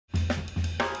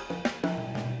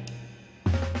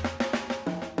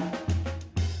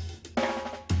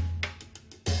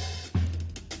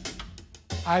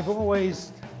I've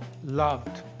always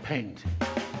loved painting.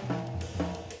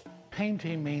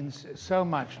 Painting means so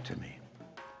much to me.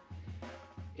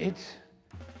 It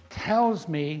tells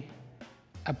me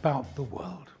about the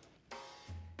world.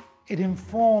 It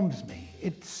informs me.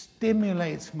 It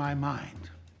stimulates my mind.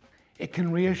 It can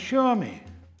reassure me.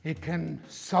 It can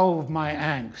solve my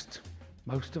angst.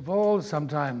 Most of all,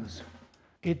 sometimes,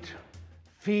 it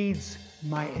feeds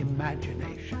my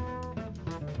imagination.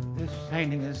 This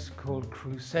painting is called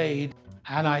Crusade,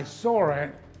 and I saw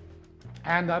it,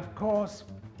 and of course,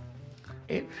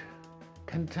 it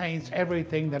contains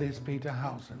everything that is Peter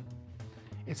Howson.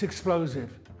 It's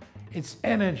explosive, it's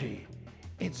energy,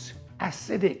 it's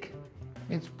acidic,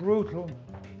 it's brutal.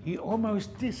 He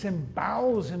almost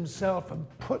disembowels himself and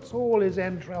puts all his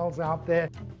entrails out there.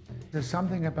 There's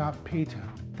something about Peter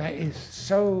that is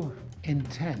so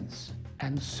intense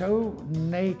and so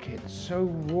naked, so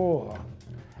raw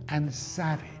and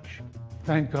savage.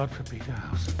 Thank God for Peter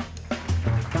Howson.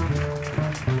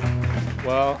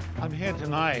 Well, I'm here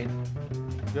tonight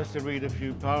just to read a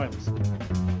few poems.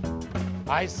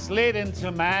 I slid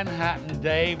into Manhattan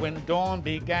day when dawn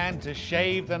began to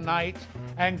shave the night,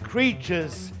 and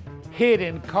creatures hid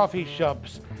in coffee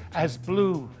shops as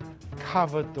blue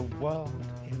covered the world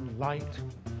in light.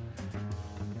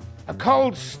 A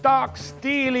cold, stark,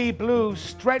 steely blue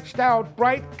stretched out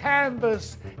bright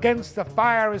canvas against the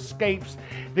fire escapes,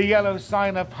 the yellow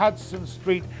sign of Hudson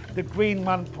Street, the green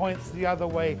one points the other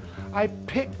way. I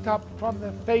picked up from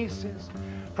the faces,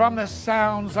 from the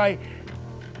sounds, I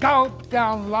gulped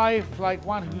down life like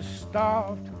one who's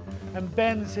starved and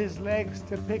bends his legs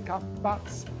to pick up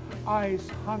butts, eyes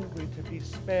hungry to be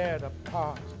spared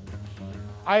apart.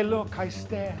 I look, I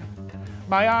stare.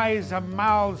 My eyes are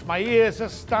mouths, my ears are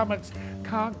stomachs,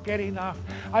 can't get enough.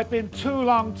 I've been too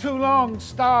long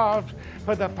starved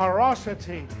for the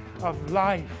ferocity of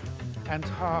life and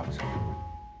heart.